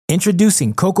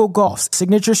Introducing Coco Gauff's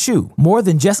signature shoe, more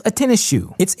than just a tennis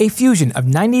shoe. It's a fusion of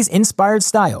 90s-inspired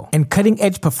style and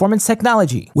cutting-edge performance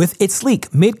technology. With its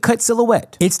sleek mid-cut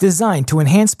silhouette, it's designed to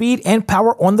enhance speed and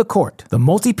power on the court. The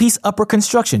multi-piece upper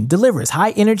construction delivers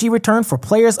high-energy return for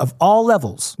players of all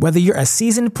levels. Whether you're a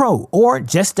seasoned pro or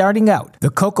just starting out, the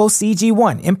Coco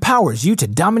CG1 empowers you to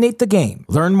dominate the game.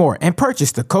 Learn more and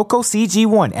purchase the Coco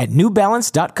CG1 at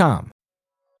NewBalance.com.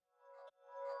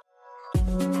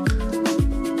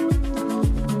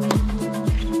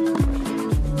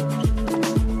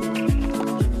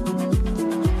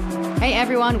 Hey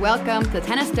everyone, welcome to the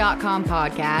Tennis.com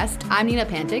podcast. I'm Nina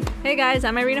Pantic. Hey guys,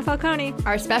 I'm Irina Falcone.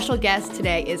 Our special guest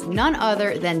today is none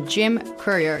other than Jim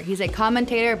Courier. He's a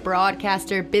commentator,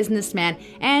 broadcaster, businessman,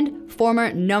 and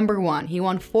former number one. He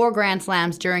won 4 Grand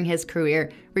Slams during his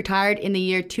career, retired in the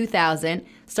year 2000,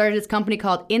 started his company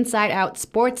called Inside Out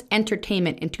Sports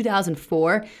Entertainment in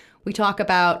 2004. We talk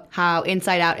about how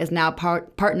Inside Out is now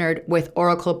partnered with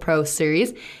Oracle Pro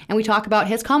Series, and we talk about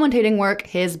his commentating work,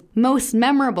 his most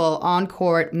memorable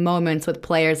on-court moments with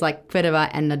players like Kvitova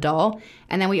and Nadal,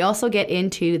 and then we also get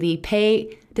into the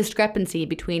pay discrepancy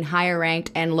between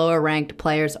higher-ranked and lower-ranked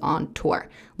players on tour.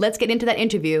 Let's get into that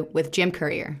interview with Jim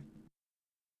Courier.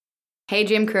 Hey,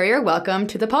 Jim Courier, welcome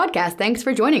to the podcast. Thanks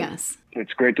for joining us.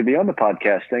 It's great to be on the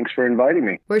podcast. Thanks for inviting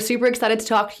me. We're super excited to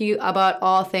talk to you about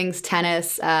all things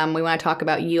tennis. We want to talk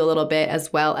about you a little bit,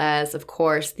 as well as, of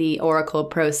course, the Oracle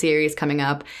Pro Series coming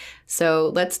up.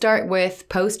 So let's start with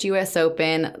post-US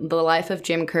Open, the life of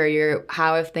Jim Courier.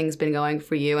 How have things been going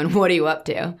for you, and what are you up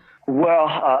to? Well,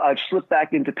 I've slipped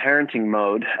back into parenting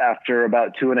mode after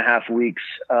about 2.5 weeks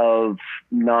of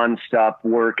nonstop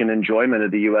work and enjoyment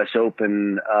of the U.S.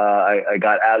 Open. I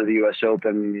got out of the U.S.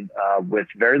 Open with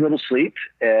very little sleep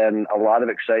and a lot of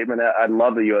excitement. I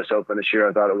love the U.S. Open this year.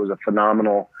 I thought it was a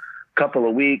phenomenal couple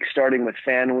of weeks, starting with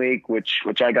Fan Week, which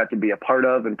I got to be a part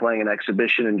of, and playing an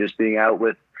exhibition and just being out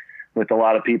with a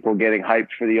lot of people getting hyped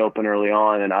for the Open early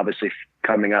on, and obviously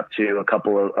coming up to a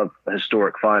couple of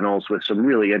historic finals with some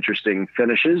really interesting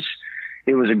finishes.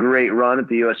 It was a great run at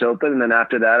the U.S. Open. And then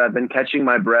after that, I've been catching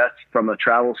my breath from a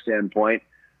travel standpoint.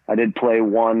 I did play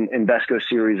one Invesco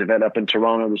Series event up in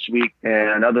Toronto this week.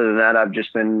 And other than that, I've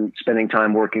just been spending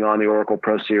time working on the Oracle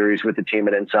Pro Series with the team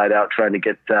at Inside Out, trying to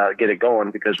get it going,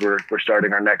 because we're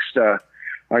starting our next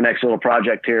little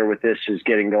project here with this is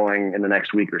getting going in the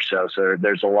next week or so. So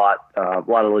there's a lot of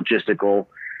logistical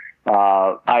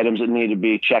items that need to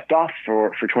be checked off for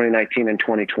 2019 and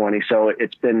 2020. So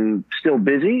it's been still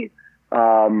busy.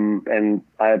 And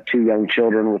I have 2 young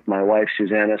children with my wife,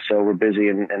 Susanna. So we're busy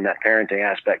in that parenting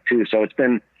aspect too. So it's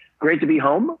been great to be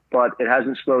home, but it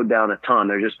hasn't slowed down a ton.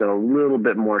 There's just been a little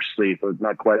bit more sleep,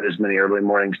 not quite as many early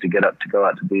mornings to get up to go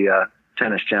out to the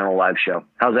Tennis Channel live show.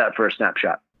 How's that for a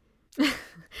snapshot?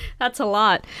 That's a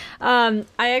lot.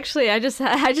 I just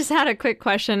had a quick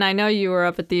question. I know you were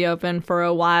up at the Open for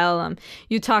a while.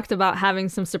 You talked about having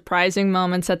some surprising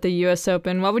moments at the U.S.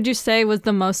 Open. What would you say was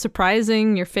the most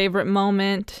surprising, your favorite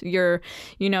moment, your,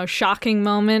 shocking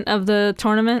moment of the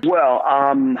tournament? Well,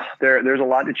 there's a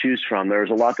lot to choose from. There's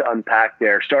a lot to unpack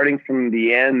there. Starting from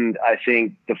the end, I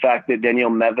think the fact that Daniil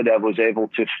Medvedev was able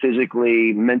to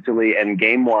physically, mentally, and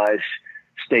game-wise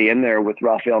stay in there with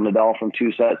Rafael Nadal from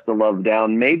 2 sets to love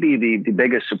down, maybe the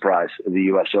biggest surprise of the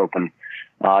U.S. Open.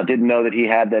 Didn't know that he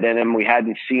had that in him. We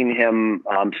hadn't seen him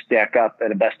stack up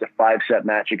at a best-of-5 set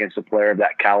match against a player of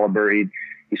that caliber. He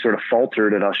sort of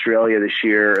faltered in Australia this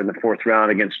year in the 4th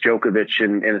round against Djokovic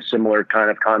in a similar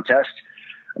kind of contest,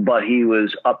 but he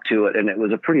was up to it, and it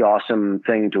was a pretty awesome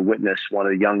thing to witness one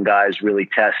of the young guys really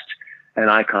test an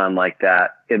icon like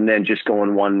that, and then just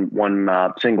going one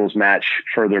singles match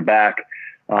further back.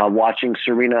 Watching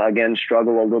Serena again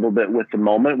struggle a little bit with the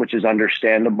moment, which is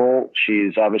understandable.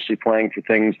 She's obviously playing for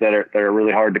things that are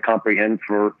really hard to comprehend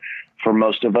for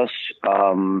most of us,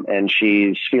 and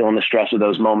she's feeling the stress of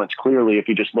those moments. Clearly, if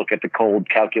you just look at the cold,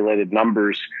 calculated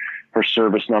numbers, her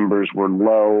service numbers were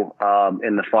low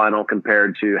in the final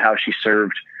compared to how she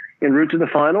served en route to the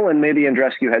final, and maybe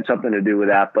Andreescu had something to do with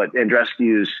that. But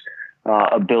Andreescu's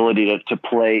ability to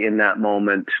play in that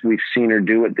moment, we've seen her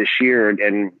do it this year,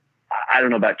 and I don't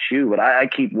know about you, but I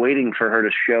keep waiting for her to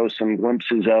show some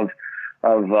glimpses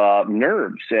of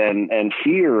nerves and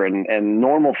fear and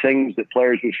normal things that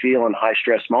players would feel in high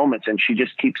stress moments. And she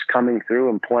just keeps coming through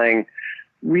and playing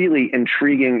really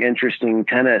intriguing, interesting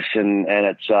tennis. And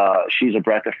she's a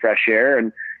breath of fresh air.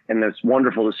 And it's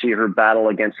wonderful to see her battle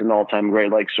against an all-time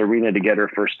great like Serena to get her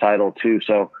first title too.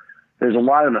 So there's a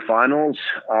lot in the finals.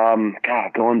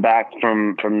 Going back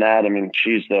from that, I mean,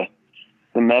 she's the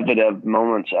Medvedev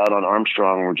moments out on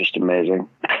Armstrong were just amazing.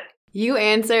 You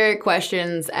answer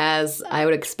questions as I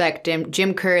would expect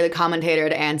Jim Courier, the commentator,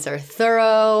 to answer,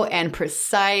 thorough and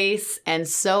precise and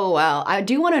so well. I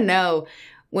do want to know,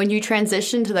 when you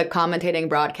transitioned to the commentating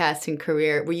broadcasting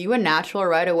career, were you a natural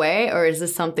right away, or is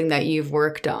this something that you've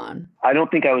worked on? I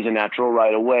don't think I was a natural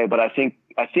right away, but I think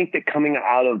that coming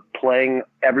out of playing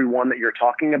everyone that you're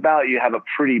talking about, you have a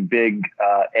pretty big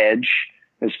edge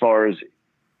as far as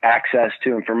access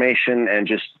to information and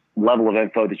just level of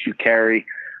info that you carry.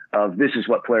 This is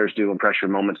what players do in pressure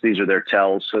moments. These are their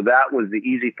tells. So that was the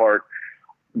easy part.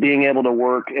 Being able to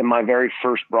work in my very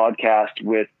first broadcast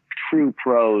with true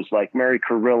pros like Mary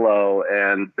Carrillo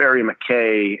and Barry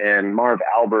McKay and Marv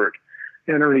Albert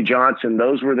and Ernie Johnson.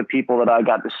 Those were the people that I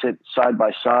got to sit side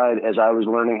by side as I was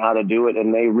learning how to do it.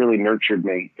 And they really nurtured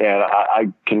me. And I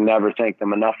can never thank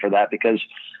them enough for that, because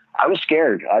I was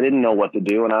scared. I didn't know what to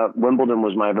do. And Wimbledon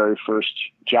was my very first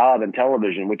job in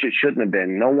television, which it shouldn't have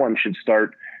been. No one should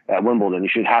start at Wimbledon. You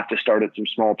should have to start at some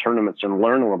small tournaments and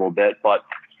learn a little bit. But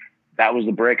that was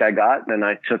the break I got, and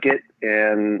I took it,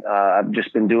 and I've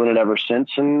just been doing it ever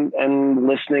since, and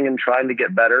listening and trying to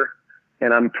get better.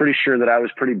 And I'm pretty sure that I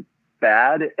was pretty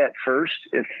bad at first,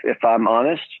 if I'm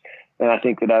honest. And I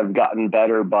think that I've gotten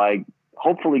better by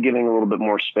hopefully giving a little bit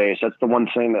more space. That's the one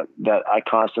thing that I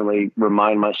constantly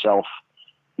remind myself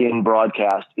in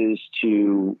broadcast, is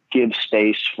to give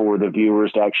space for the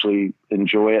viewers to actually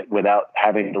enjoy it without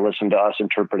having to listen to us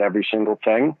interpret every single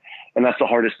thing. And that's the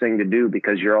hardest thing to do,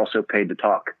 because you're also paid to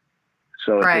talk.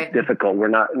 So It's difficult.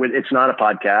 It's not a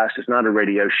podcast. It's not a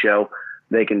radio show.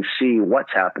 They can see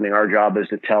what's happening. Our job is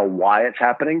to tell why it's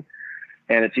happening.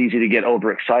 And it's easy to get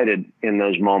overexcited in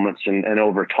those moments and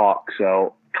over talk.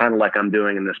 So kind of like I'm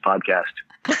doing in this podcast.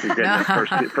 You're getting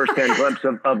the first-hand glimpse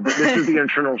of this is the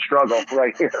internal struggle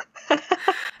right here.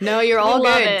 No, you're all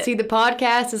love good. it. See, the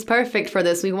podcast is perfect for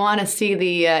this. We want to see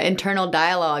the internal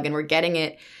dialogue, and we're getting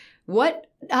it.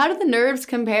 How do the nerves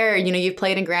compare? You know, you've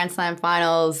played in Grand Slam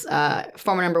finals,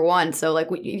 former number one. So, like,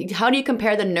 how do you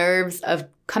compare the nerves of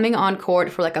coming on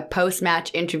court for like a post-match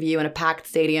interview in a packed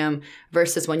stadium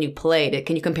versus when you played?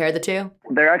 Can you compare the two?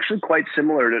 They're actually quite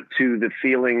similar to the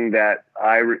feeling that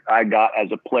I got as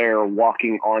a player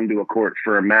walking onto a court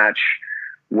for a match,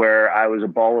 where I was a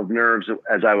ball of nerves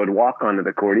as I would walk onto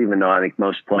the court, even though I think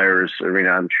most players, Irina,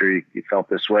 I'm sure you felt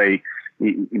this way.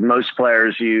 Most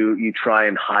players, you try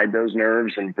and hide those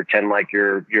nerves and pretend like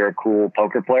you're a cool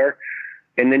poker player.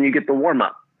 And then you get the warm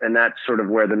up. And that's sort of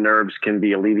where the nerves can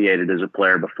be alleviated as a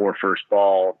player before first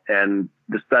ball. And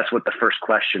that's what the first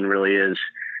question really is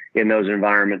in those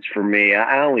environments for me.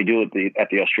 I only do it at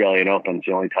the Australian Open. It's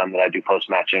the only time that I do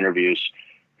post-match interviews.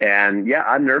 And yeah,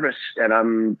 I'm nervous, and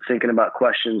I'm thinking about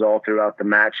questions all throughout the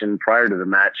match and prior to the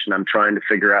match. And I'm trying to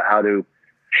figure out how to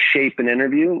shape an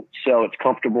interview so it's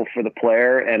comfortable for the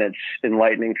player and it's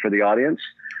enlightening for the audience.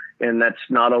 And that's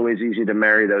not always easy to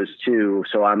marry those two.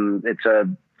 So it's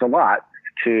a lot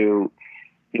to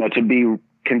be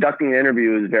conducting an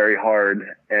interview is very hard.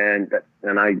 And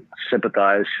I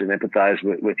sympathize and empathize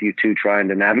with you two trying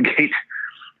to navigate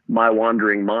my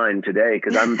wandering mind today,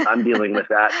 because I'm dealing with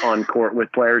that on court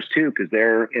with players too, because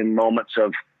they're in moments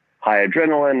of high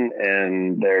adrenaline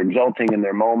and they're exulting in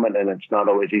their moment, and it's not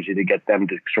always easy to get them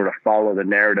to sort of follow the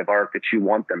narrative arc that you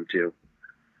want them to.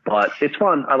 But it's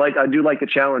fun. I do like the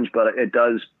challenge, but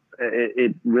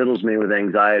it riddles me with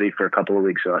anxiety for a couple of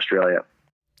weeks in Australia.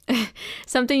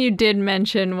 Something you did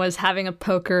mention was having a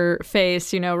poker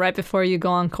face, right before you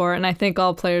go on court. And I think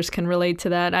all players can relate to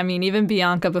that. I mean, even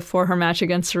Bianca before her match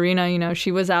against Serena,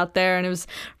 she was out there and it was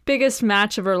biggest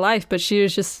match of her life, but she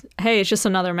was just, hey, it's just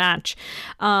another match.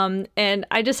 And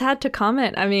I just had to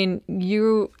comment. I mean,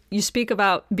 you speak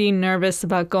about being nervous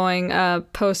about going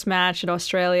post-match at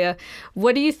Australia.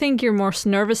 What do you think you're most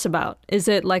nervous about? Is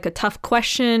it like a tough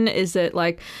question? Is it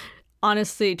like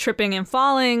honestly tripping and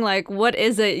falling? Like, what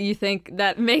is it you think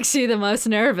that makes you the most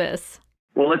nervous?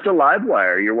 Well, it's a live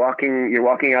wire. You're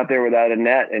walking out there without a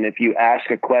net, and if you ask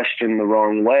a question the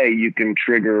wrong way, you can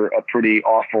trigger a pretty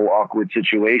awful, awkward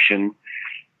situation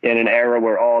in an era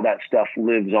where all that stuff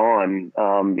lives on.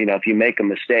 If you make a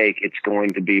mistake, it's going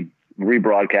to be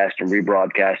rebroadcast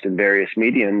in various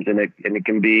mediums, and it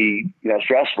can be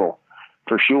stressful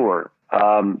for sure.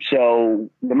 So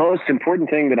the most important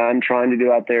thing that I'm trying to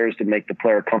do out there is to make the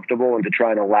player comfortable and to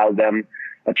try and allow them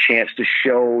a chance to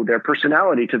show their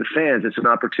personality to the fans. It's an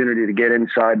opportunity to get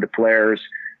inside the players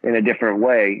in a different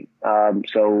way.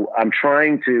 So I'm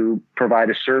trying to provide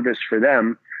a service for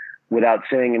them without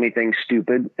saying anything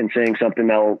stupid and saying something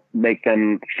that'll make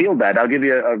them feel bad. I'll give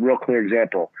you a real clear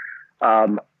example.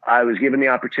 I was given the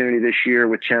opportunity this year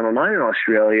with Channel 9 in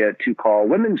Australia to call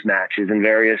women's matches in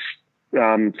various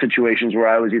situations where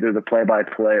I was either the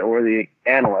play-by-play or the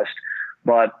analyst.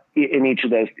 But in each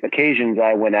of those occasions,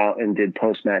 I went out and did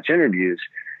post-match interviews.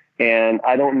 And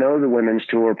I don't know the women's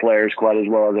tour players quite as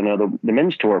well as I know the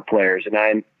men's tour players. And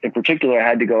I, in particular,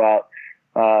 had to go out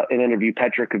and interview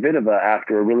Petra Kvitova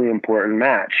after a really important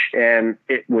match. And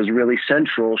it was really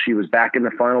central. She was back in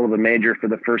the final of a major for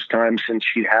the first time since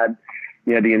she had,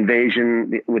 the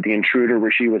invasion with the intruder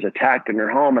where she was attacked in her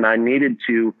home. And I needed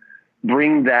to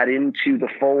bring that into the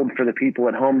fold for the people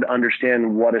at home to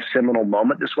understand what a seminal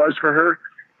moment this was for her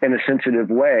in a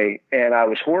sensitive way. And I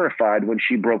was horrified when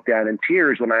she broke down in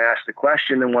tears when I asked the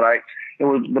question. And it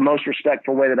was the most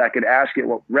respectful way that I could ask it,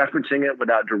 referencing it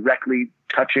without directly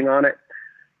touching on it.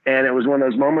 And it was one of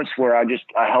those moments where I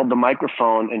held the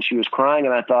microphone and she was crying.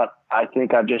 And I thought, I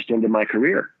think I've just ended my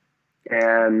career.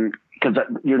 And because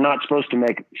you're not supposed to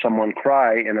make someone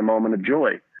cry in a moment of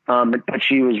joy. But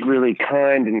she was really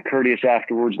kind and courteous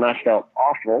afterwards, and I felt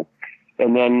awful.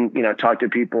 And then, talk to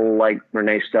people like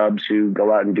Renee Stubbs who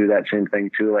go out and do that same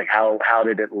thing too. Like, how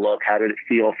did it look? How did it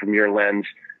feel from your lens?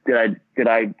 Did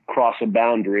I cross a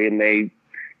boundary? And they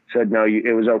said, no,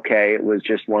 it was okay. It was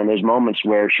just one of those moments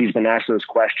where she's been asked those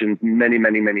questions many,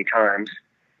 many, many times.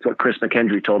 That's what Chris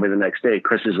McKendry told me the next day.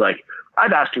 Chris is like,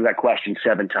 I've asked her that question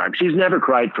 7 times. She's never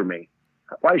cried for me.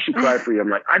 Why does she cry for you? I'm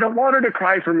like, I don't want her to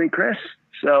cry for me, Chris.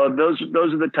 So those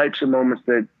are the types of moments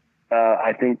that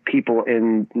I think people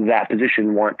in that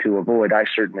position want to avoid. I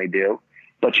certainly do,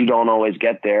 but you don't always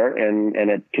get there, and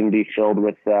it can be filled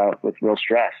with real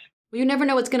stress. Well, you never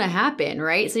know what's going to happen,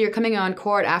 right? So you're coming on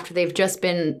court after they've just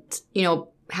been,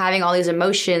 having all these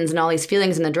emotions and all these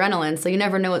feelings and adrenaline. So you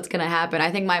never know what's going to happen.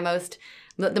 I think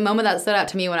the moment that stood out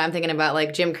to me when I'm thinking about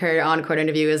like Jim Courier on-court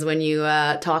interview is when you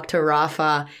talk to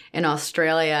Rafa in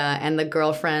Australia and the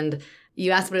girlfriend.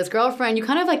 You asked about his girlfriend. You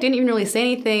kind of didn't even really say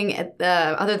anything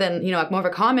other than, more of a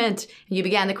comment. You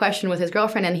began the question with his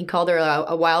girlfriend and he called her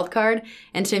a wild card.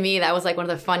 And to me, that was one of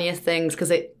the funniest things because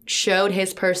it showed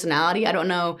his personality. I don't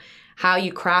know how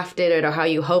you crafted it or how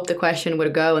you hoped the question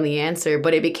would go and the answer,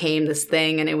 but it became this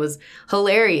thing and it was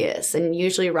hilarious. And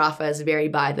usually Rafa is very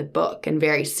by the book and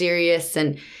very serious,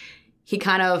 and he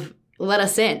kind of let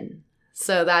us in.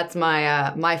 So that's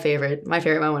my favorite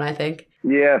moment, I think.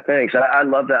 Yeah, thanks. I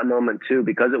love that moment too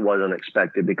because it was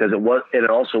unexpected. Because it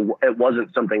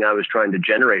wasn't something I was trying to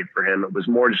generate for him. It was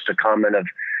more just a comment of,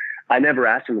 I never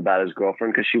asked him about his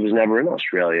girlfriend because she was never in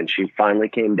Australia, and she finally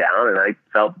came down, and I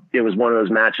felt it was one of those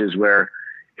matches where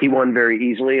he won very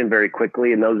easily and very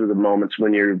quickly, and those are the moments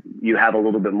when you have a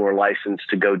little bit more license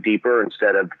to go deeper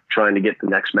instead of trying to get the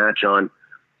next match on.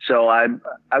 So I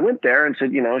went there and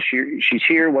said, she's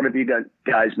here. What have you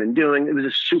guys been doing? It was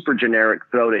a super generic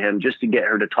throw to him just to get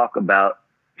him to talk about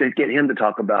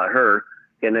her,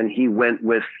 and then he went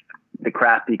with the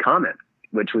crafty comment,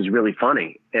 which was really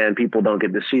funny. And people don't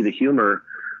get to see the humor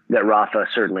that Rafa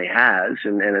certainly has.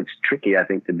 And it's tricky, I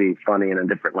think, to be funny in a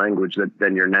different language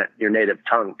than your native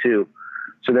tongue too.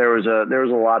 So there was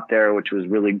a lot there, which was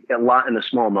really a lot in a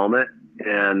small moment.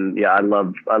 And yeah, I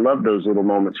love those little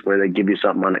moments where they give you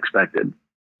something unexpected.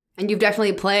 And you've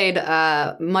definitely played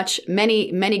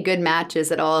many good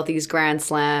matches at all of these Grand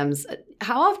Slams.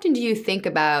 How often do you think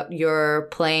about your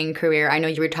playing career? I know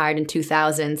you retired in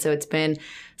 2000, so it's been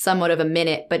somewhat of a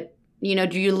minute, but do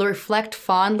you reflect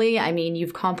fondly? I mean, you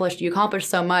accomplished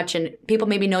so much, and people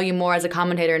maybe know you more as a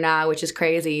commentator now, which is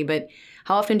crazy, but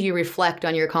how often do you reflect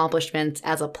on your accomplishments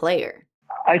as a player?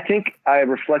 I think I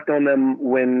reflect on them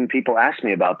when people ask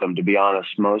me about them, to be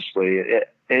honest, mostly.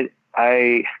 It's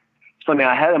funny,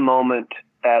 I had a moment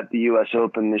at the U.S.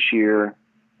 Open this year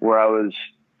where I was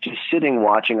just sitting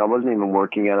watching. I wasn't even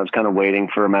working yet. I was kind of waiting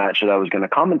for a match that I was going to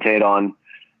commentate on.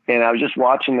 And I was just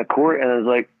watching the court, and I was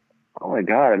like, oh my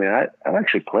God, I mean, I've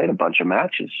actually played a bunch of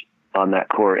matches on that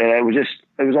court. And it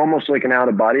was almost like an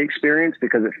out-of-body experience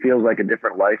because it feels like a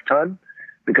different lifetime,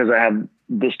 because I have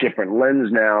this different lens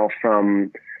now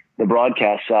from the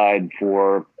broadcast side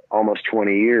for almost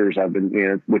 20 years. I've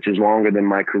been, which is longer than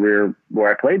my career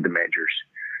where I played the majors.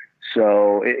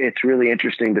 So it's really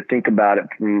interesting to think about it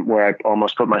from where I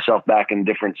almost put myself back in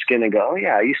different skin and go, oh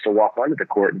yeah, I used to walk onto the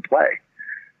court and play.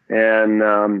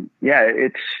 And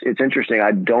it's interesting.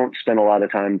 I don't spend a lot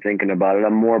of time thinking about it.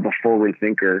 I'm more of a forward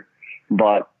thinker,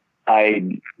 but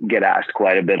I get asked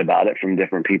quite a bit about it from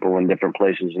different people in different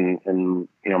places in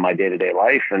my day-to-day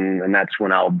life. And that's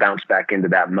when I'll bounce back into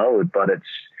that mode. But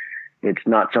it's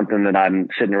not something that I'm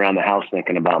sitting around the house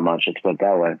thinking about much. Let's put it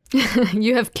that way.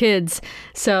 You have kids,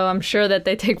 so I'm sure that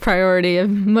they take priority of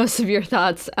most of your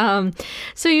thoughts.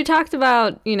 So you talked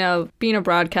about, being a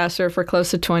broadcaster for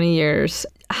close to 20 years.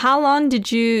 How long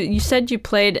did you said you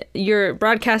played, your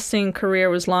broadcasting career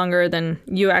was longer than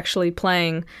you actually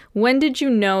playing. When did you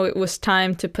know it was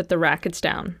time to put the rackets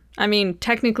down? I mean,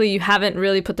 technically you haven't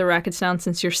really put the rackets down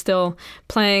since you're still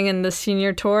playing in the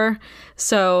senior tour.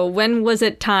 So when was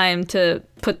it time to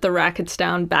put the rackets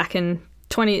down back in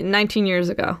 19 years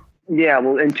ago? Yeah,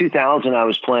 well, in 2000, I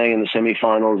was playing in the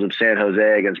semifinals of San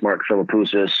Jose against Mark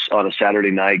Philippoussis on a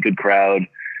Saturday night, good crowd.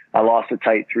 I lost a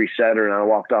tight 3-setter and I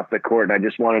walked off the court and I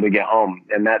just wanted to get home.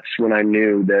 And that's when I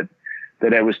knew that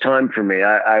it was time for me.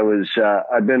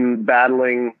 I've been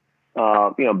battling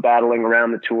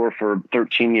around the tour for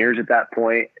 13 years at that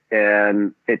point.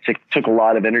 And it took a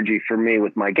lot of energy for me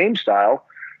with my game style,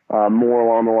 more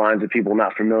along the lines of people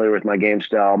not familiar with my game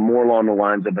style, more along the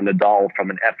lines of a Nadal from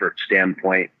an effort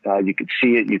standpoint. You could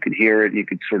see it, you could hear it, you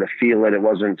could sort of feel it. It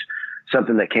wasn't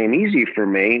something that came easy for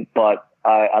me, but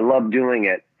I love doing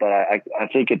it. But I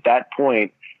think at that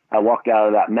point, I walked out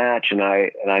of that match and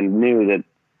I knew that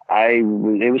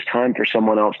it was time for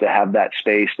someone else to have that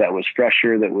space that was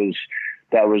fresher, that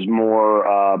was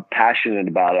more passionate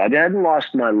about it. I hadn't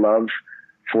lost my love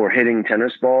for hitting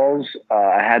tennis balls.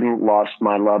 I hadn't lost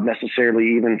my love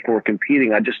necessarily even for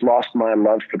competing. I just lost my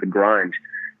love for the grind.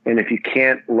 And if you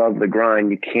can't love the grind,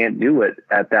 you can't do it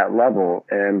at that level.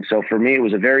 And so for me, it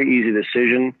was a very easy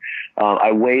decision.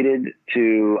 I waited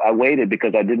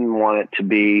because I didn't want it to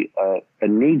be a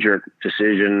knee-jerk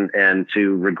decision and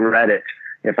to regret it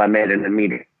if I made an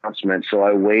immediate announcement. So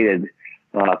I waited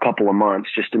a couple of months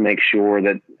just to make sure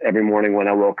that every morning when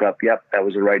I woke up, yep, that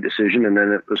was the right decision. And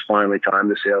then it was finally time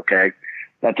to say, okay,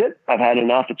 that's it. I've had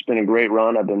enough. It's been a great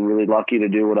run. I've been really lucky to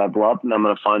do what I've loved, and I'm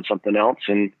going to find something else.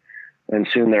 And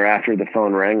soon thereafter, the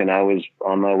phone rang, and I was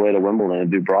on my way to Wimbledon to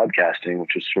do broadcasting,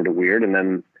 which was sort of weird. And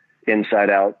then Inside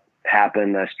Out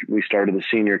happened. We started the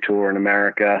senior tour in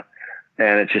America,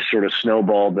 and it just sort of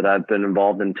snowballed that I've been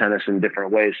involved in tennis in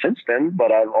different ways since then.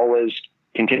 But I've always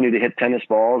continued to hit tennis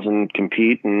balls and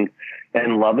compete and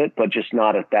love it, but just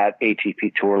not at that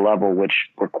ATP Tour level, which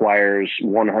requires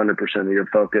 100% of your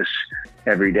focus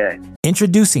every day.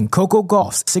 Introducing Coco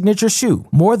Gauff's signature shoe,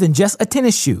 more than just a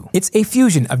tennis shoe. It's a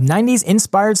fusion of 90s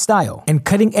inspired style and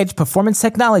cutting-edge performance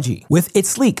technology. With its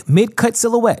sleek mid-cut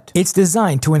silhouette, it's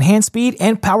designed to enhance speed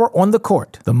and power on the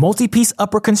court. The multi-piece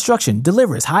upper construction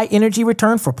delivers high energy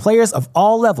return for players of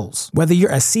all levels. Whether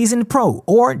you're a seasoned pro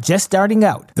or just starting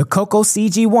out, the Coco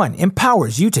CG1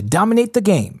 empowers you to dominate the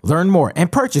game. Learn more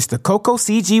and purchase the Coco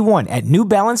CG1 at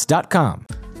newbalance.com.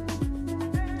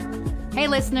 Hey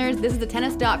listeners, this is the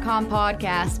Tennis.com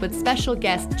podcast with special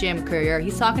guest Jim Courier.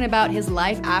 He's talking about his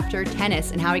life after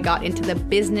tennis and how he got into the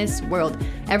business world.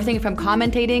 Everything from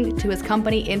commentating to his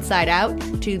company Inside Out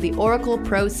to the Oracle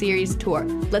Pro Series Tour.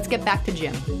 Let's get back to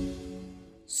Jim.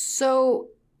 So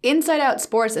Inside Out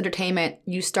Sports Entertainment,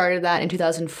 you started that in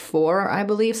 2004, I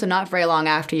believe, so not very long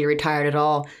after you retired at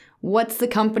all. What's the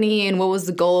company and what was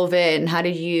the goal of it, and how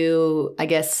did you, I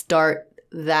guess, start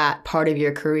that part of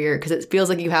your career? Because it feels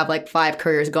like you have like 5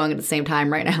 careers going at the same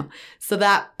time right now. So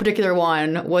that particular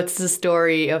one, what's the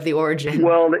story of the origin?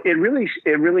 Well, it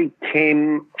really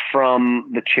came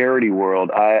from the charity world.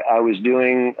 I was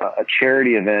doing a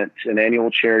charity event, an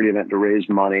annual charity event to raise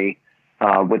money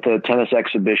with a tennis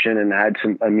exhibition, and had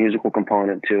a musical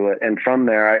component to it. And from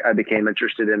there, I became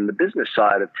interested in the business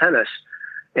side of tennis.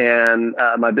 And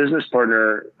my business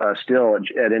partner still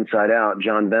at Inside Out,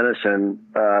 John Venison,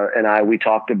 and we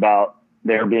talked about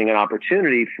there being an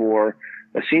opportunity for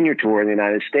a senior tour in the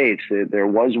United States. There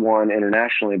was one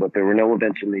internationally, but there were no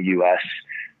events in the U.S.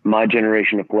 My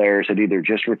generation of players had either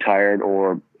just retired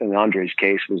or, in Andre's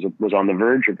case, was on the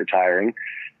verge of retiring.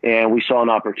 And we saw an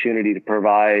opportunity to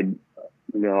provide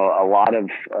a lot of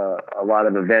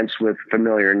events with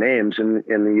familiar names in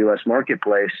the U.S.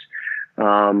 marketplace.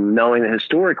 Knowing that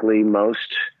historically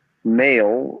most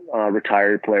male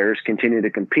retired players continue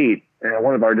to compete. And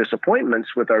one of our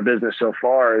disappointments with our business so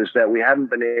far is that we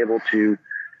haven't been able to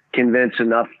convince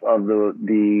enough of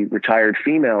the retired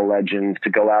female legends to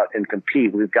go out and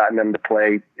compete. We've gotten them to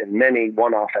play in many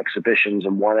one-off exhibitions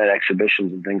and one-night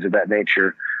exhibitions and things of that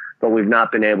nature, but we've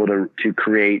not been able to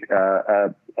create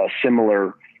a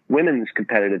similar women's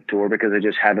competitive tour because they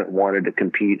just haven't wanted to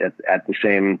compete at the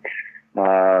same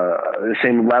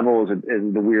levels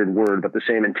is the weird word, but the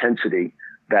same intensity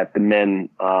that the men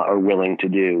are willing to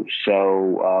do.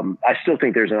 So I still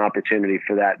think there's an opportunity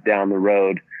for that down the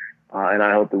road, and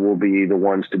I hope that we'll be the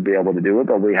ones to be able to do it,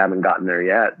 but we haven't gotten there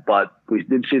yet. But we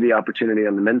did see the opportunity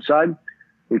on the men's side.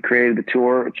 We created the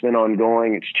tour. It's been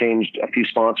ongoing. It's changed a few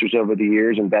sponsors over the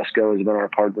years, and Vesco has been our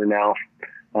partner now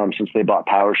since they bought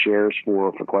Power Shares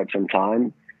for quite some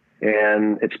time.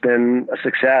 and it's been a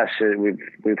success.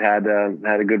 We've had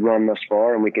a good run thus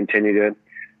far, and we continue to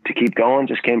keep going.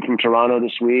 Just came from Toronto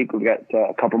this week. We've got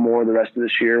a couple more the rest of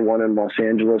this year, one in Los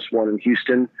Angeles, one in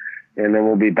Houston, and then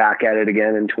we'll be back at it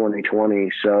again in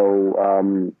 2020.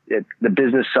 So the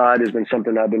business side has been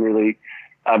something I've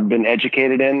been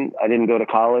educated in. I didn't go to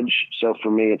college, so for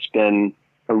me it's been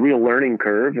a real learning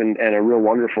curve and a real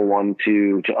wonderful one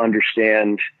to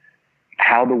understand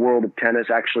how the world of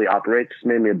tennis actually operates. It's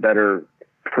made me a better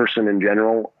person in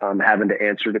general, having to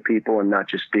answer to people and not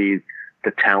just be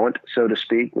the talent, so to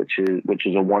speak, which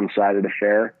is a one-sided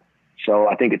affair. So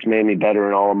I think it's made me better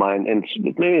in all of mine, and it's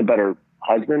made me a better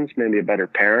husband. It's made me a better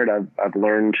parent. I've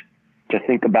learned to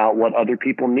think about what other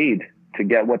people need to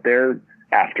get what they're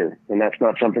after, and that's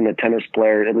not something that tennis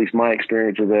player, at least my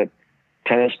experience as a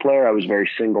tennis player, I was very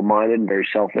single-minded and very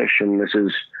selfish, and this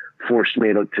has forced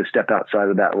me to step outside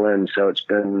of that lens. So it's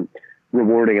been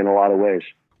rewarding in a lot of ways.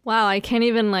 Wow, I can't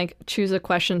even choose a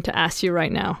question to ask you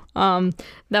right now.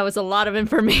 That was a lot of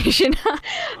information.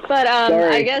 But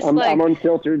Sorry, I guess I'm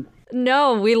unfiltered.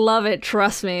 No, we love it.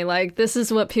 Trust me. This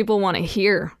is what people want to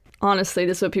hear. Honestly,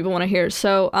 this is what people want to hear.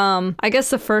 So I guess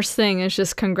the first thing is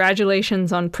just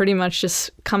congratulations on pretty much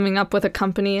just coming up with a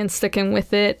company and sticking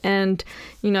with it. And,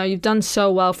 you've done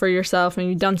so well for yourself and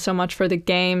you've done so much for the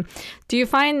game. Do you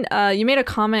find, you made a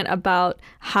comment about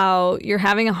how you're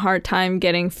having a hard time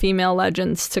getting female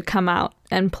legends to come out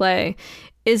and play.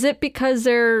 Is it because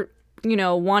they're,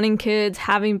 wanting kids,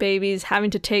 having babies,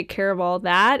 having to take care of all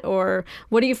that? Or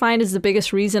what do you find is the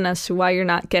biggest reason as to why you're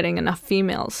not getting enough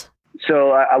females?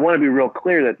 So I want to be real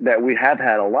clear that we have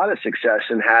had a lot of success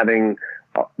in having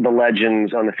the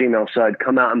legends on the female side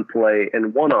come out and play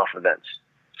in one-off events.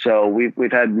 So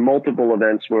we've had multiple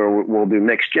events where we'll do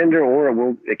mixed gender,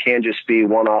 or it can just be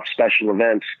one-off special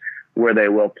events where they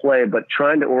will play. But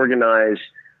trying to organize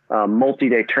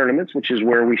multi-day tournaments, which is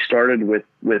where we started with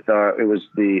it was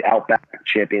the Outback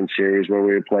Champion Series, where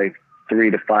we would play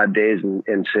 3 to 5 days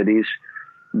in cities.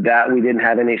 That we didn't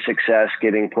have any success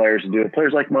getting players to do it.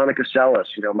 Players like Monica Seles,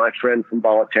 my friend from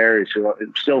Bollettieri, who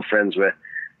I'm still friends with,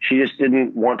 she just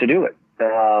didn't want to do it.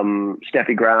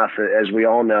 Steffi Graf, as we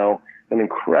all know, an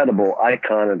incredible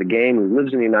icon of the game who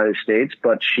lives in the United States,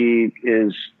 but she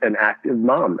is an active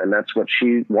mom, and that's what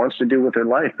she wants to do with her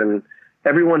life. And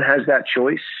everyone has that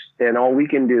choice, and all we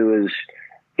can do is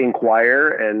inquire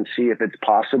and see if it's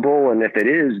possible. And if it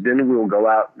is, then we'll go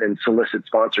out and solicit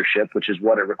sponsorship, which is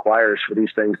what it requires for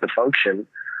these things to function.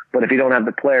 But if you don't have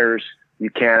the players, you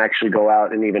can't actually go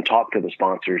out and even talk to the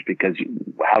sponsors, because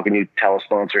how can you tell a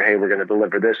sponsor, hey, we're going to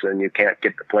deliver this, and you can't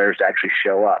get the players to actually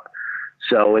show up?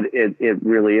 So it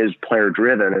really is player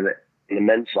driven, and the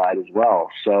men's side as well.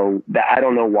 So I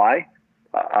don't know why.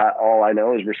 All I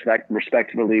know is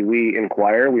respectively, we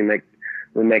inquire, we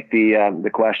make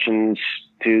the questions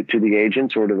to the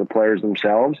agents or to the players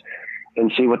themselves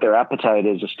and see what their appetite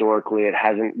is. Historically, it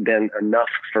hasn't been enough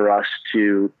for us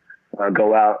to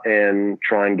go out and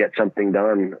try and get something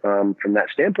done from that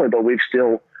standpoint. But we've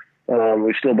still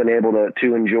been able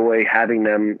to enjoy having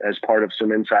them as part of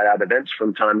some inside out events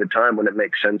from time to time when it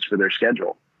makes sense for their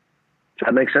schedule. Does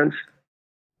that make sense?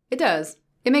 It does.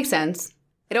 It makes sense.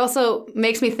 It also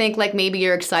makes me think maybe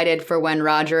you're excited for when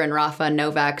Roger and Rafa and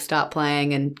Novak stop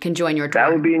playing and can join your tour.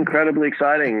 That would be incredibly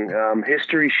exciting.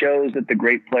 History shows that the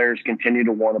great players continue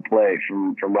to want to play.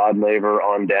 From Rod Laver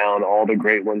on down, all the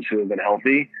great ones who have been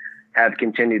healthy have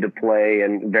continued to play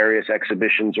in various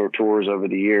exhibitions or tours over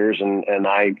the years. And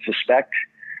I suspect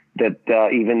that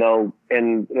even though,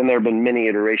 and there have been many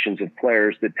iterations of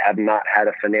players that have not had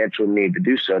a financial need to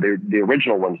do so, the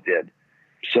original ones did.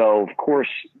 So, of course,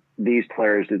 these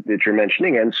players that you're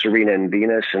mentioning, and Serena and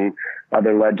Venus and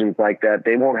other legends like that,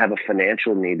 they won't have a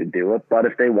financial need to do it. But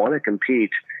if they want to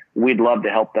compete, we'd love to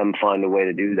help them find a way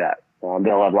to do that.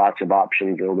 They'll have lots of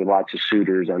options. There'll be lots of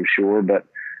suitors, I'm sure. But,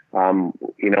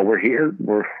 we're here.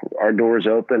 Our door's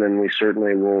open, and we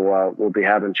certainly will be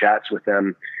having chats with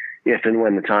them if and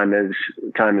when the time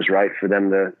is right for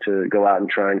them to go out and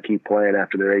try and keep playing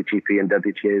after their ATP and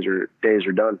WTA days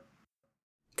are done.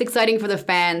 It's exciting for the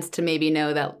fans to maybe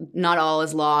know that not all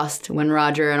is lost when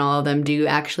Roger and all of them do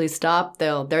actually stop.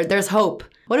 There's hope.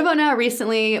 What about now?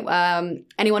 Recently,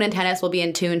 anyone in tennis will be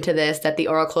in tune to this, that the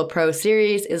Oracle Pro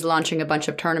Series is launching a bunch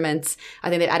of tournaments. I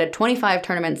think they've added 25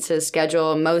 tournaments to the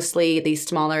schedule, mostly these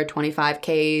smaller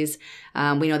 25Ks.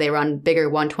 We know they run bigger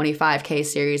 125K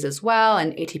series as well,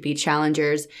 and ATP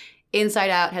Challengers. Inside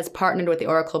Out has partnered with the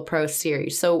Oracle Pro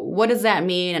Series. So what does that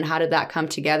mean, and how did that come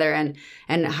together,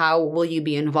 and how will you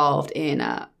be involved in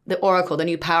the Oracle, the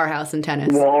new powerhouse in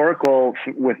tennis? Well, Oracle,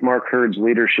 with Mark Hurd's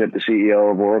leadership, the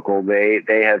CEO of Oracle, they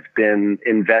have been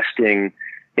investing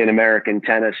in American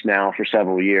tennis now for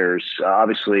several years.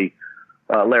 Obviously,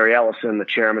 Larry Ellison, the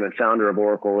chairman and founder of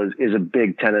Oracle, is a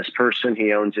big tennis person.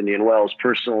 He owns Indian Wells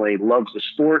personally, loves the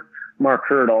sport. Mark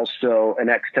Hurd, also an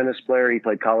ex-tennis player. He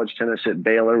played college tennis at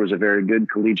Baylor, was a very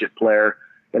good collegiate player,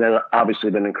 and has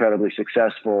obviously been incredibly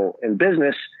successful in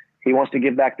business. He wants to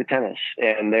give back to tennis,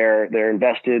 and they're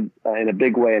invested in a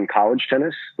big way in college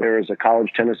tennis. There is a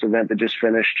college tennis event that just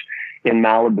finished in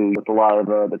Malibu with a lot of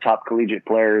the top collegiate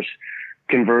players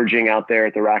converging out there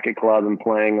at the Racket Club and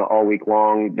playing all week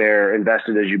long. They're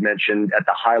invested, as you mentioned, at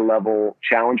the high-level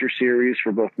Challenger Series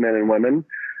for both men and women.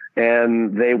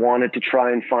 And they wanted to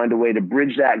try and find a way to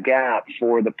bridge that gap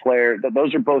for the player.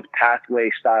 Those are both pathway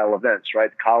style events,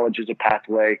 right? College is a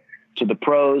pathway to the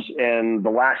pros, and the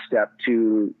last step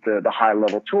to the high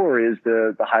level tour is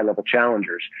the high level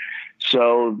challengers.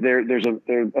 So there's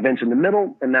events in the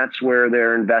middle, and that's where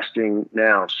they're investing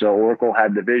now. So Oracle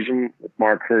had the vision, with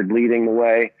Mark Hurd leading the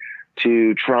way,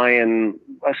 to try and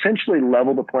essentially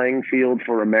level the playing field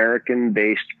for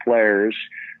American-based players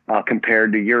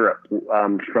compared to Europe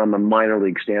from a minor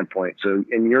league standpoint. So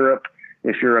in Europe,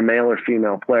 if you're a male or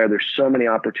female player, there's so many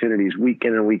opportunities week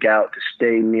in and week out to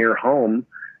stay near home,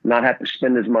 not have to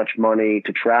spend as much money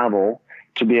to travel,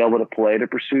 to be able to play, to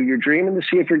pursue your dream, and to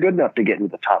see if you're good enough to get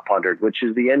into the top 100, which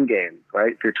is the end game,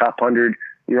 right? If you're top 100,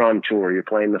 you're on tour, you're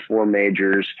playing the 4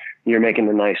 majors, you're making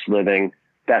a nice living.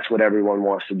 That's what everyone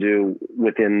wants to do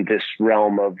within this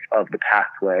realm of the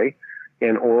pathway.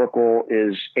 And Oracle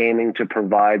is aiming to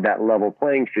provide that level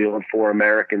playing field for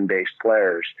American-based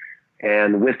players.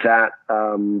 And with that,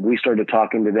 we started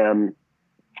talking to them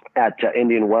at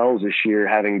Indian Wells this year,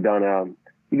 having done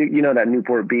that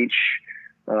Newport Beach.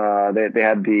 They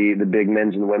had the big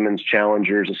men's and women's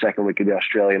challengers the second week of the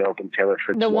Australian Open. Taylor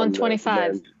Fritz the won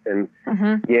 125, and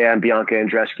and Bianca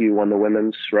Andreescu won the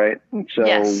women's, right? So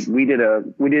yes. we did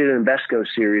an Invesco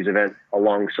Series event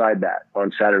alongside that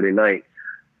on Saturday night.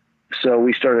 So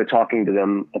we started talking to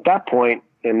them at that point,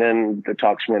 and then the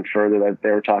talks went further. That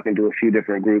they were talking to a few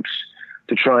different groups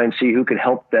to try and see who could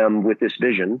help them with this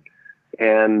vision.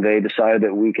 And they decided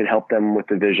that we could help them with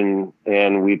the vision,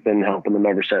 and we've been helping them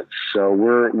ever since. So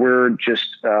we're just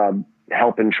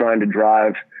helping, trying to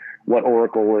drive what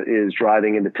Oracle is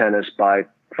driving into tennis by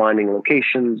finding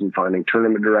locations and finding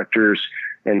tournament directors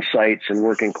and sites, and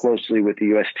working closely with the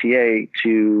USTA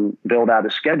to build out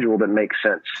a schedule that makes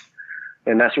sense.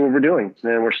 And that's what we're doing.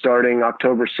 And we're starting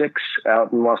October 6th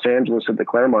out in Los Angeles at the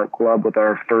Claremont Club with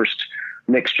our first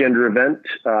mixed gender event,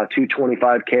 2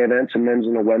 25K events, a men's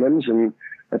and a women's. And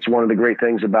that's one of the great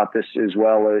things about this as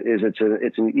well, is it's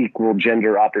an equal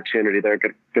gender opportunity. They're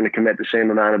going to commit the same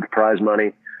amount of prize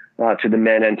money to the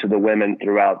men and to the women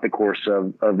throughout the course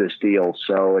of this deal.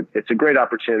 So it's a great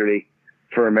opportunity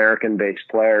for American-based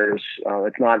players.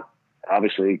 It's not,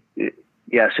 obviously,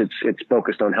 yes, it's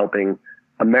focused on helping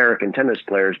American tennis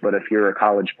players, but if you're a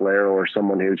college player or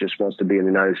someone who just wants to be in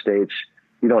the United States,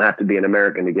 you don't have to be an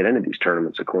American to get into these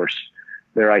tournaments, of course.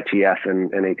 They're ITF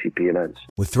and ATP events.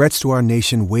 With threats to our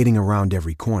nation waiting around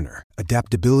every corner,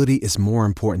 adaptability is more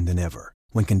important than ever.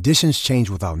 When conditions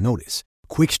change without notice,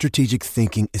 quick strategic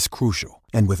thinking is crucial.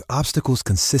 And with obstacles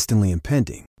consistently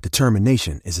impending,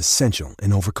 determination is essential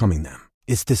in overcoming them.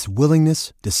 It's this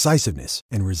willingness, decisiveness,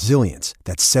 and resilience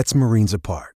that sets Marines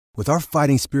apart. With our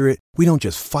fighting spirit, we don't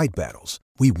just fight battles,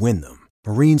 we win them.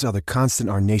 Marines are the constant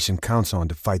our nation counts on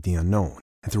to fight the unknown.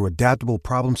 And through adaptable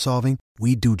problem solving,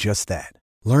 we do just that.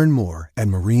 Learn more at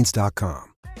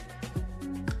marines.com.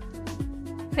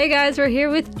 Hey guys, we're here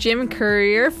with Jim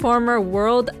Courier, former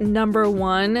world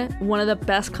 #1, one of the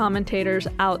best commentators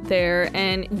out there,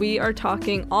 and we are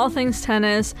talking all things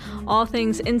tennis, all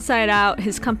things Inside Out,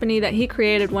 his company that he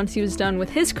created once he was done with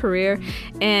his career,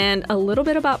 and a little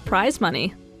bit about prize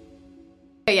money.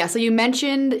 Yeah, so you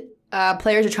mentioned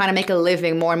players are trying to make a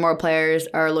living. More and more players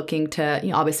are looking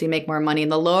to, obviously make more money.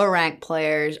 And the lower ranked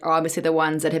players are obviously the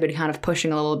ones that have been kind of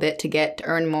pushing a little bit to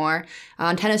earn more.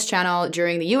 On Tennis Channel,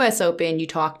 during the US Open, you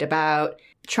talked about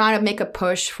trying to make a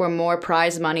push for more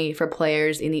prize money for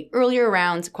players in the earlier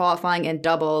rounds, qualifying and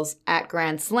doubles at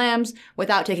Grand Slams,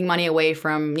 without taking money away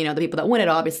from, the people that win it.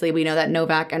 Obviously, we know that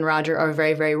Novak and Roger are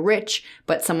very, very rich,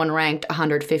 but someone ranked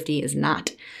 150 is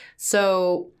not.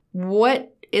 So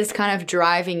what is kind of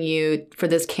driving you for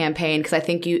this campaign? Because I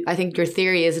think your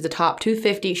theory is the top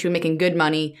 250 should be making good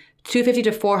money, 250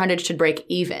 to 400 should break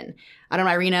even. I don't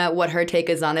know, Irina, what her take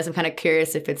is on this. I'm kind of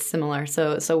curious if it's similar.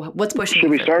 So what's pushing? Should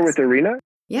we start with Irina?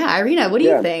 Yeah, Irina, what do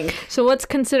you think? So what's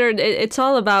considered? It's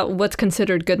all about what's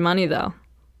considered good money, though.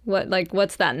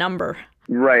 What's that number?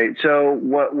 Right. So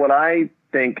what I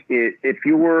think, if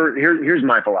you were here's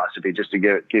my philosophy, just to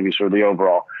give you sort of the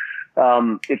overall.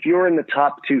 if you're in the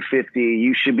top 250,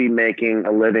 you should be making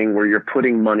a living where you're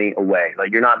putting money away.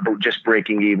 Like you're not just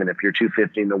breaking even. If you're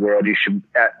 250 in the world, you should,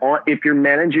 if you're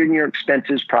managing your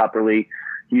expenses properly,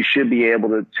 you should be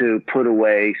able to put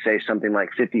away, say, something like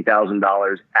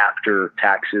 $50,000 after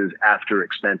taxes, after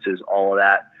expenses, all of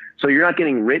that. So you're not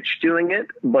getting rich doing it,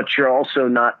 but you're also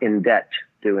not in debt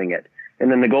doing it. And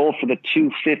then the goal for the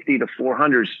 250 to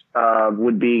 400s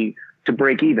would be to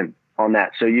break even on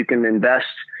that. So you can invest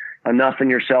enough in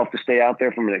yourself to stay out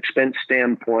there from an expense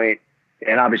standpoint.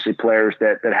 And obviously players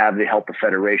that have the help of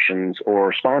federations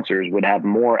or sponsors would have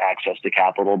more access to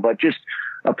capital, but just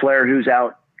a player who's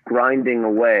out grinding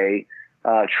away,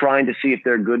 trying to see if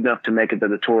they're good enough to make it to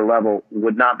the tour level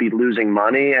would not be losing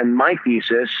money. And my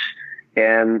thesis,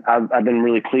 and I've been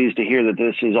really pleased to hear that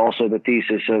this is also the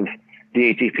thesis of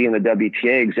the ATP and the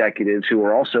WTA executives who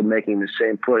are also making the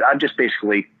same push. I've just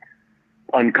basically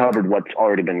uncovered what's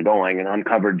already been going and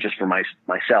uncovered just for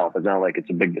myself. It's not like it's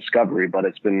a big discovery, but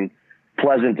it's been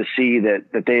pleasant to see that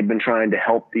they've been trying to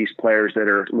help these players that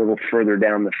are a little further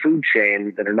down the food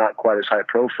chain that are not quite as high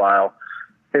profile.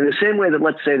 In the same way that,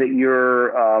 let's say that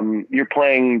you're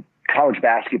playing college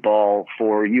basketball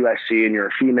for USC and you're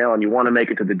a female and you want to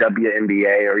make it to the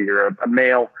WNBA, or you're a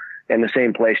male in the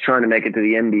same place trying to make it to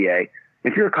the NBA.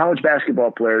 If you're a college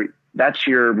basketball player, that's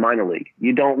your minor league.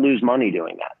 You don't lose money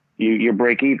doing that. You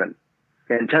break even.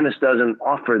 And tennis doesn't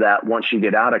offer that once you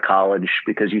get out of college,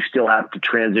 because you still have to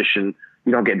transition.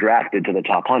 You don't get drafted to the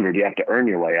top 100. You have to earn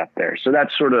your way up there. So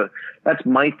that's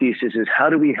my thesis, is how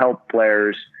do we help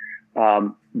players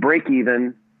break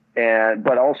even,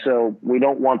 but also we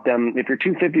don't want them, if you're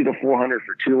 250 to 400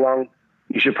 for too long,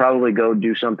 you should probably go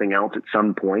do something else at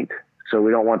some point. So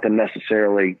we don't want them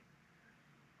necessarily,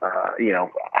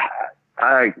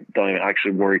 I don't even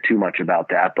actually worry too much about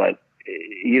that, but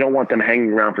you don't want them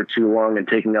hanging around for too long and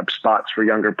taking up spots for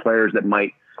younger players that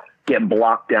might get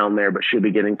blocked down there but should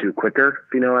be getting to quicker,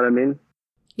 if you know what I mean.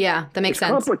 Yeah, that makes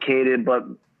sense. It's complicated, but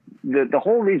the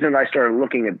whole reason I started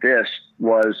looking at this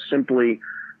was simply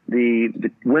the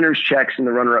winners' checks and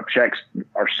the runner-up checks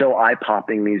are so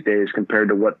eye-popping these days compared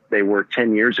to what they were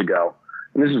 10 years ago.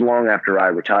 And this is long after I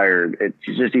retired.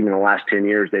 It's just even the last 10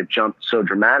 years, they've jumped so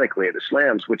dramatically at the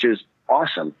slams, which is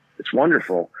awesome. It's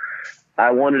wonderful. I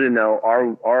wanted to know,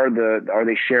 are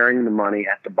they sharing the money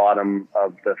at the bottom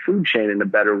of the food chain in a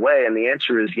better way? And the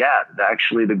answer is yeah.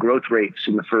 Actually, the growth rates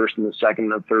in the first and the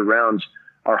second and the third rounds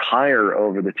are higher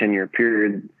over the 10-year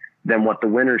period than what the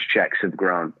winners' checks have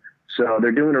grown. So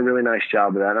they're doing a really nice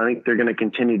job of that. I think they're going to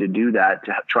continue to do that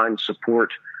to try and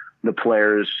support the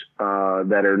players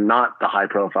that are not the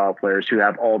high-profile players who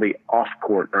have all the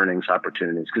off-court earnings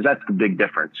opportunities, because that's the big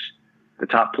difference. The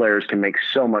top players can make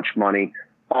so much money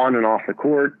on and off the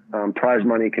court. Prize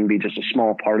money can be just a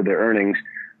small part of their earnings.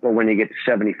 But when you get to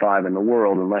 75 in the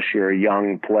world, unless you're a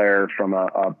young player from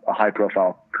a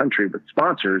high-profile country with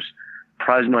sponsors,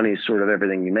 prize money is sort of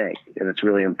everything you make. And it's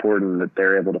really important that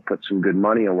they're able to put some good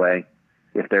money away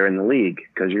if they're in the league,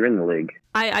 because you're in the league.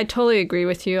 I totally agree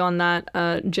with you on that,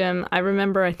 Jim. I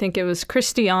remember, I think it was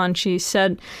Christiane, she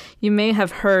said, you may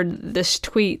have heard this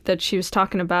tweet that she was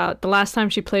talking about. The last time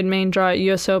she played main draw at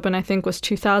US Open, I think, was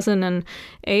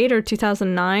 2008 or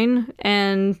 2009,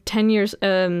 and 10 years,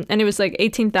 and it was like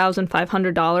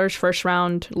 $18,500 first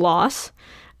round loss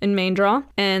in main draw.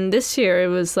 And this year it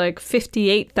was like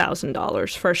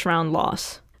 $58,000 first round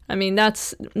loss. I mean,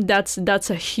 that's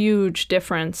a huge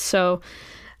difference. So,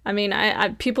 I mean, I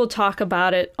people talk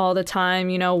about it all the time.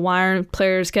 You know, why aren't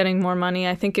players getting more money?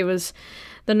 I think the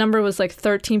number was like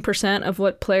 13% of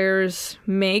what players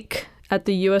make at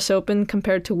the U.S. Open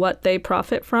compared to what they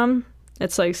profit from.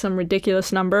 It's like some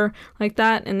ridiculous number like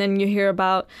that. And then you hear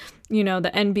about, you know,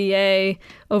 the NBA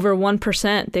over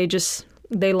 1%.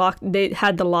 They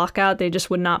had the lockout. They just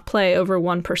would not play over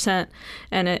 1%.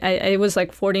 And it was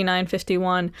like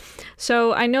 49-51.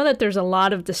 So I know that there's a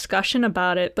lot of discussion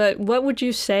about it, but what would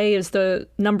you say is the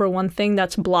number one thing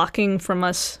that's blocking from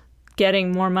us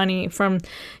getting more money, from,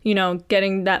 you know,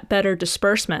 getting that better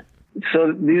disbursement?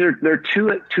 So there are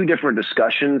two different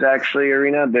discussions, actually,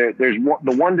 Irina. There's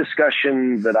the one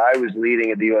discussion that I was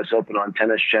leading at the U.S. Open on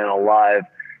Tennis Channel Live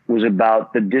was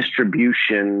about the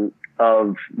distribution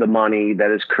of the money that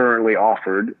is currently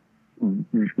offered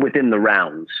within the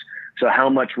rounds. So how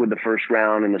much would the first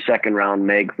round and the second round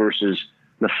make versus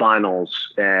the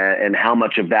finals, and how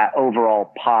much of that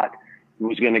overall pot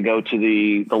was going to go to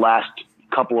the last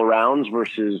couple of rounds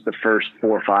versus the first 4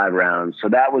 or 5 rounds. So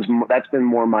that's been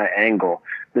more my angle.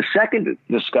 The second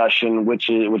discussion, which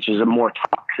is a more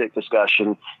toxic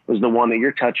discussion, is the one that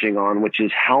you're touching on, which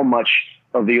is how much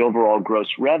of the overall gross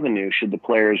revenue should the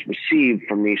players receive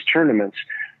from these tournaments.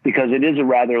 because it is a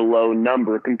rather low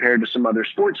number compared to some other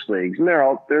sports leagues. And there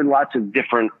are lots of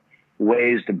different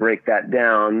ways to break that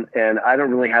down. And I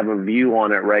don't really have a view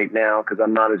on it right now because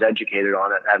I'm not as educated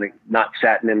on it, having not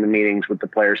sat in the meetings with the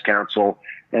Players Council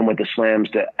and with the Slams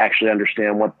to actually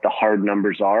understand what the hard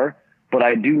numbers are. But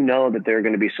I do know that there are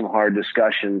going to be some hard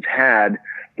discussions had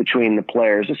between the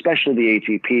players, especially the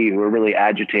ATP, who are really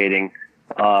agitating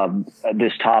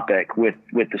this topic with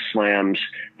the Slams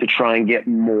to try and get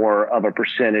more of a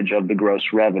percentage of the gross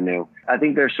revenue. I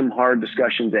think there's some hard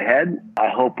discussions ahead. I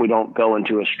hope we don't go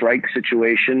into a strike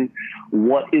situation.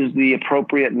 What is the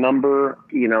appropriate number?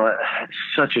 It's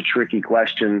such a tricky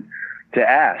question to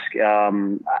ask.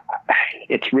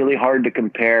 It's really hard to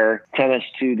compare tennis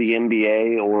to the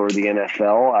NBA or the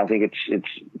NFL. I think it's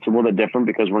a little bit different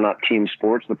because we're not team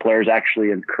sports. The players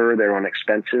actually incur their own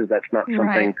expenses. That's not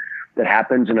something that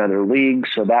happens in other leagues.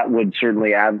 So that would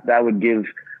certainly give,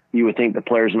 you would think, the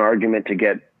players an argument to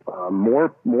get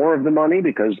more of the money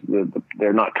because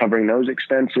they're not covering those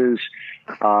expenses.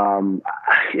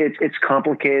 It's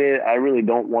complicated. I really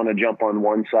don't want to jump on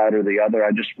one side or the other.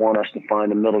 I just want us to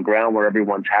find a middle ground where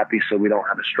everyone's happy so we don't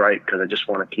have a strike, because I just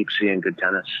want to keep seeing good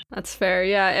tennis. That's fair.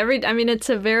 Yeah. It's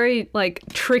a very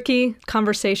tricky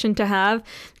conversation to have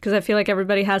because I feel like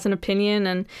everybody has an opinion,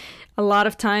 and a lot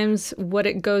of times what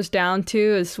it goes down to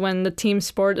is when the team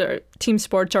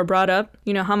sports are brought up,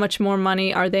 how much more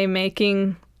money are they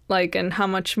making, and how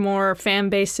much more fan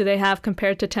base do they have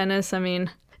compared to tennis? I mean,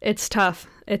 it's tough.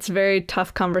 It's a very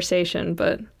tough conversation,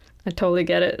 but I totally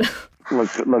get it.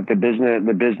 Look, the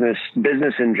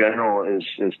business in general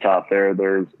is tough.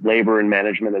 Their labor and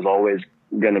management is always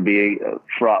going to be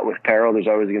fraught with peril. There's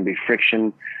always going to be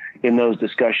friction in those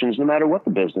discussions, no matter what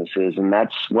the business is. And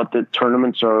that's what the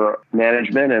tournaments are,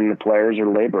 management, and the players are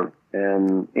labor.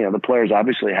 And, the players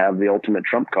obviously have the ultimate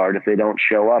trump card. If they don't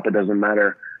show up, it doesn't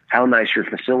matter how nice your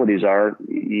facilities are,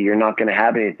 you're not going to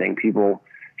have anything.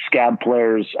 Scab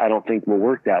players, I don't think will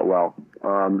work that well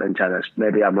in tennis.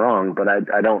 Maybe I'm wrong, but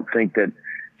I don't think that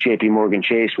JP Morgan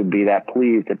Chase would be that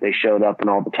pleased if they showed up and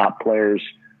all the top players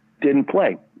didn't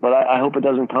play. But I hope it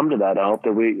doesn't come to that. I hope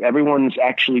that everyone's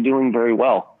actually doing very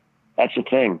well. That's the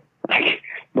thing.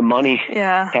 The money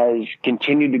has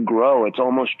continued to grow. It's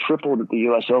almost tripled at the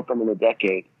U.S. Open in a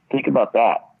decade. Think about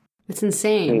that. It's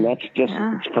insane. That's just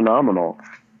it's phenomenal.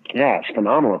 Yeah, it's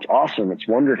phenomenal. It's awesome. It's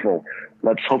wonderful.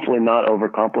 Let's hopefully not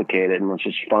overcomplicate it, and let's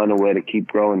just find a way to keep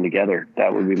growing together.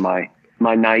 That would be my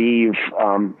naive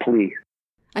plea.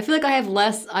 I feel like I have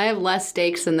less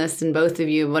stakes in this than both of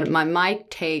you, but my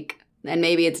take, and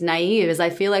maybe it's naive, is I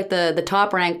feel like the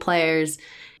top ranked players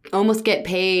almost get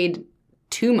paid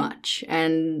too much,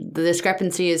 and the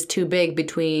discrepancy is too big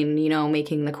between,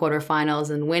 making the quarterfinals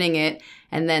and winning it,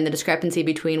 and then the discrepancy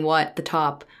between what the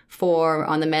top four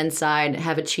on the men's side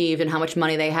have achieved and how much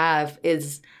money they have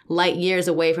is light years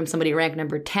away from somebody ranked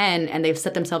number 10, and they've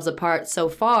set themselves apart so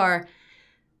far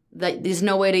that there's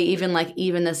no way to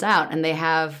even this out, and they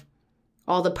have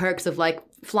all the perks of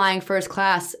flying first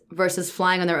class versus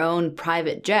flying on their own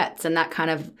private jets, and that kind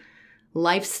of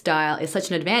lifestyle is such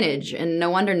an advantage, and no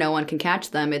wonder no one can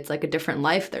catch them. It's like a different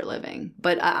life they're living.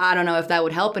 But I don't know if that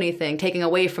would help anything. Taking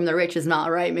away from the rich is not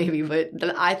right, maybe, but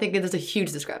I think there's a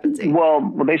huge discrepancy. Well,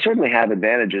 they certainly have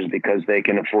advantages because they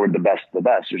can afford the best of the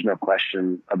best. There's no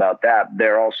question about that.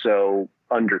 They're also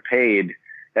underpaid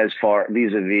as far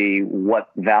vis-a-vis what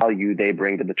value they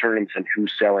bring to the tournaments and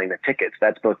who's selling the tickets.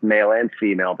 That's both male and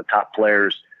female. The top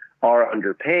players are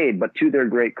underpaid, but to their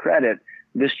great credit,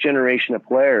 this generation of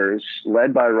players,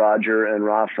 led by Roger and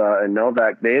Rafa and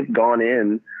Novak, they've gone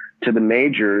in to the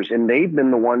majors and they've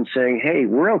been the ones saying, hey,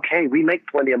 we're okay. We make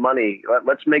plenty of money.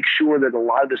 Let's make sure that a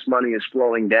lot of this money is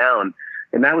flowing down.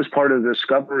 And that was part of the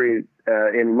discovery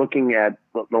in looking at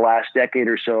the last decade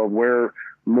or so of where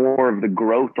more of the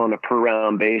growth on a per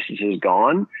round basis has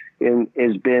gone and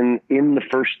has been in the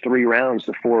first 3 rounds,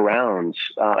 the 4 rounds.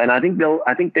 And I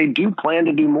think they do plan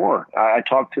to do more. I've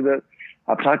talked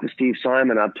to Steve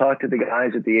Simon. I've talked to the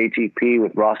guys at the ATP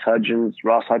with Ross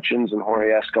Hutchins and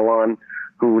Jorge Escalon,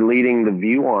 who were leading the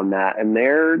view on that. And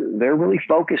they're really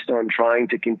focused on trying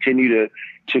to continue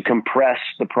to compress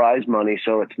the prize money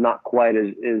so it's not quite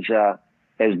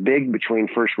as big between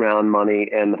first round money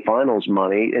and the finals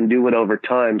money, and do it over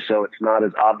time so it's not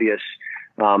as obvious.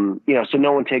 So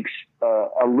no one takes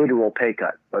a literal pay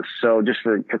cut. So just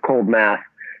for cold math,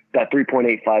 that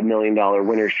 $3.85 million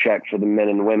winner's check for the men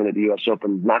and the women at the U.S.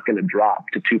 Open is not going to drop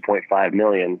to $2.5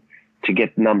 million to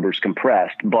get numbers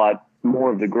compressed, but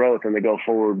more of the growth on the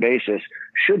go-forward basis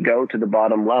should go to the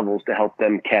bottom levels to help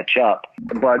them catch up.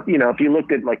 But, if you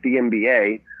looked at the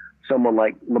NBA, someone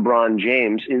like LeBron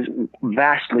James is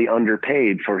vastly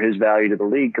underpaid for his value to the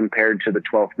league compared to the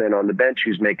 12th man on the bench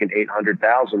who's making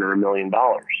 $800,000 or $1 million.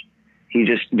 He's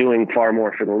just doing far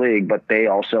more for the league, but they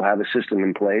also have a system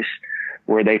in place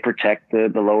where they protect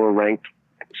the lower ranked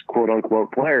quote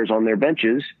unquote players on their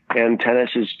benches. And tennis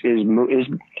is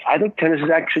I think tennis is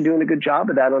actually doing a good job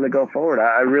of that on the go forward.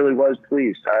 I really was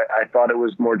pleased. I thought it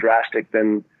was more drastic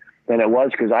than it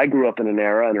was, because I grew up in an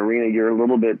arena, you're a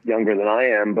little bit younger than I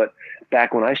am, but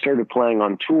back when I started playing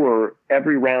on tour,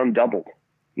 every round doubled.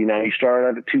 You started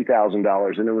out at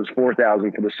 $2,000 and it was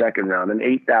 $4,000 for the second round and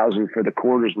 $8,000 for the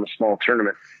quarters in the small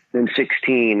tournament, then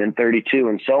 16 and 32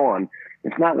 and so on.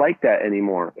 It's not like that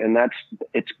anymore. And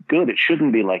it's good. It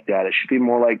shouldn't be like that. It should be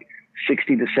more like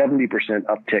 60 to 70%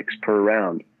 upticks per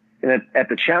round. And at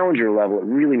the challenger level, it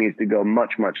really needs to go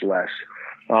much, much less.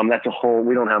 That's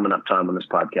we don't have enough time on this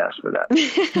podcast for that.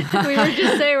 We were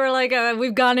just saying, we're like,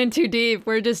 we've gone in too deep.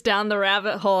 We're just down the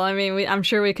rabbit hole. I mean, I'm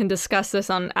sure we can discuss this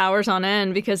on hours on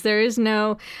end, because there is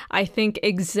no, I think,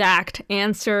 exact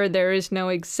answer. There is no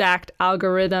exact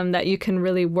algorithm that you can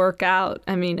really work out.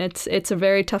 I mean, it's a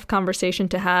very tough conversation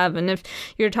to have. And if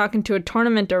you're talking to a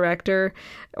tournament director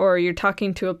or you're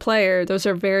talking to a player, those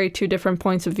are two different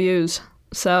points of views.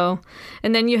 So,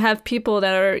 and then you have people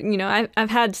that are, I've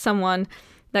had someone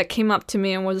that came up to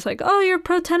me and was like, "Oh, you're a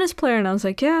pro tennis player." And I was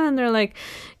like, "Yeah." And they're like,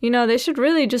 they should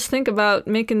really just think about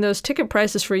making those ticket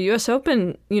prices for US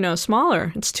Open,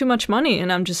 smaller. It's too much money. And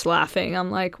I'm just laughing.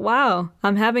 I'm like, wow,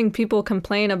 I'm having people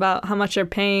complain about how much they're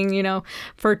paying,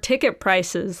 for ticket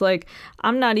prices. Like,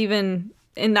 I'm not even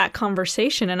in that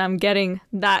conversation, and I'm getting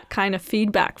that kind of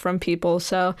feedback from people.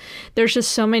 So there's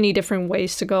just so many different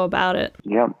ways to go about it.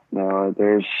 Yep.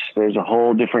 There's a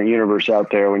whole different universe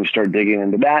out there when you start digging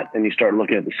into that, and you start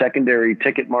looking at the secondary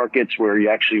ticket markets where you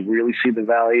actually really see the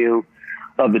value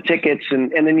of the tickets.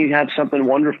 And then you have something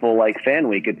wonderful like Fan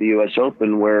Week at the US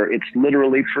Open, where it's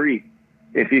literally free.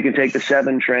 If you can take the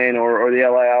 7 train or the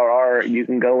LIRR, you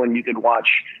can go and you can watch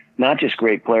not just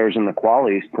great players in the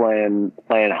qualies playing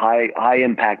high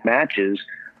impact matches.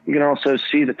 You can also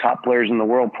see the top players in the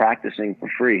world practicing for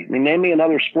free. I mean, name me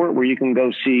another sport where you can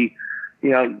go see,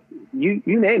 you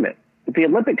name it. At the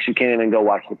Olympics, you can't even go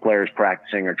watch the players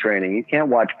practicing or training. You can't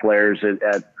watch players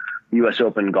at US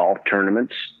Open golf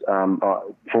tournaments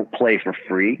play for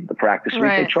free. The practice week,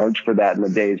 they charge for that in the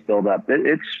days build up.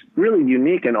 It's really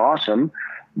unique and awesome.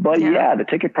 But yeah, the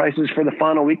ticket prices for the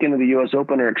final weekend of the US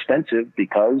Open are expensive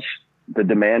because the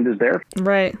demand is there.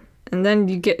 Right. And then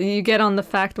you get on the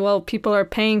fact, well, people are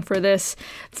paying for this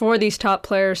for these top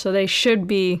players, so they should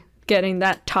be getting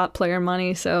that top player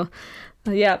money. So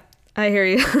yeah, I hear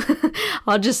you.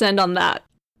 I'll just end on that.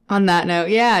 On that note,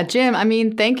 yeah, Jim, I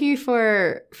mean, thank you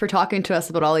for talking to us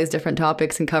about all these different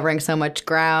topics and covering so much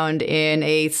ground in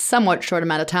a somewhat short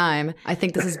amount of time. I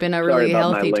think this has been a really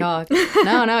healthy talk.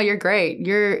 No, you're great.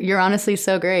 You're honestly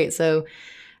so great. So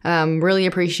really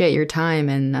appreciate your time,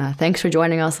 and thanks for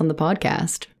joining us on the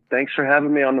podcast. Thanks for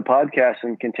having me on the podcast,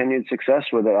 and continued success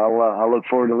with it. I'll look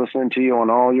forward to listening to you on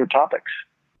all your topics.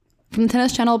 From the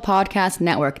Tennis Channel Podcast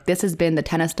Network, this has been the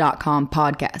Tennis.com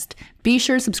podcast. Be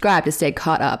sure to subscribe to stay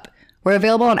caught up. We're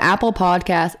available on Apple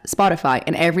Podcasts, Spotify,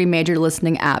 and every major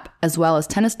listening app, as well as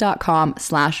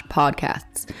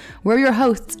tennis.com/podcasts. We're your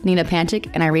hosts, Nina Panchik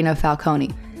and Irina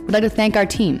Falcone. We'd like to thank our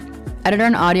team, editor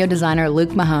and audio designer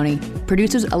Luke Mahoney,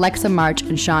 producers Alexa March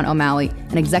and Sean O'Malley,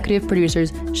 and executive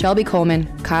producers Shelby Coleman,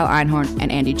 Kyle Einhorn,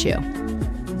 and Andy Chu.